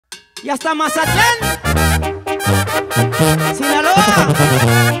Y hasta Mazatlán, Sinaloa.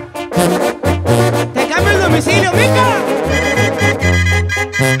 Te cambio el domicilio, mica.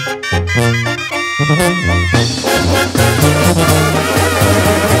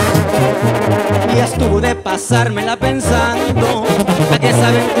 Ya estuvo de pasármela pensando a qué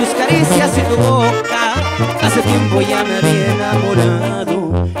saben tus caricias y tu boca. Hace tiempo ya me había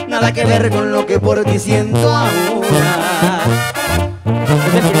enamorado, nada que ver con lo que por ti siento ahora.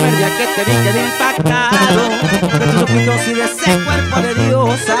 Desde el primer día que te vi quedé impactado de tus ojitos y de ese cuerpo de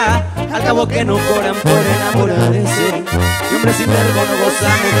diosa. Al cabo que no cobran por enamorarse, y hombre sin verbo no goza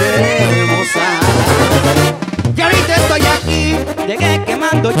mujer hermosa. Y ahorita estoy aquí, llegué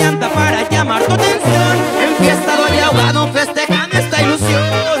quemando llanta para llamar tu atención. Enfiestado y ahogado festejando esta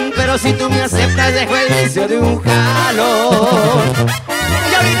ilusión, pero si tú me aceptas dejo el vicio de un jalón.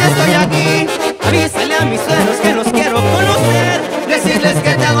 Y ahorita estoy aquí, avísale a mis suegros que los quiero conocer, decirles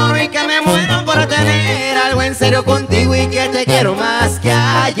que te adoro y que me muero por tener algo en serio contigo y que te quiero más que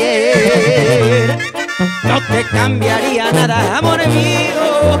ayer. No te cambiaría nada, amor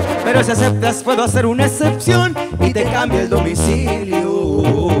mío, pero si aceptas puedo hacer una excepción y te cambio el domicilio.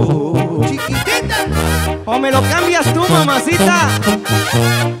 Chiquitita, o me lo cambias tú, mamacita,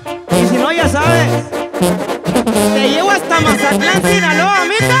 y si no ya sabes, te llevo hasta Mazatlán, Sinaloa,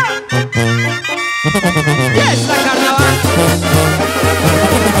 mica. Fiesta Carnaval.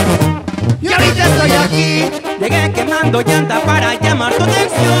 Y ahorita estoy aquí, llegué quemando llanta para llamar tu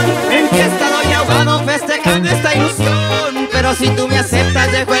atención. Enfiestado y ahogado festejando esta ilusión, pero si tú me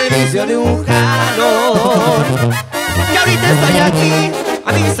aceptas dejo el vicio de un jalón. Y ahorita estoy aquí,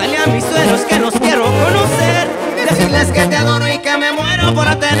 avísale a mis suegros que los quiero conocer, decirles que te adoro y que me muero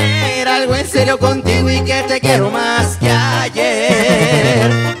por tener algo en serio contigo y que te quiero más que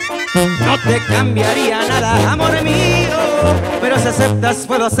ayer. No te cambiaría nada, amor mío, pero si aceptas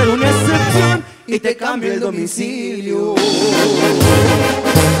puedo hacer una excepción y te cambio el domicilio.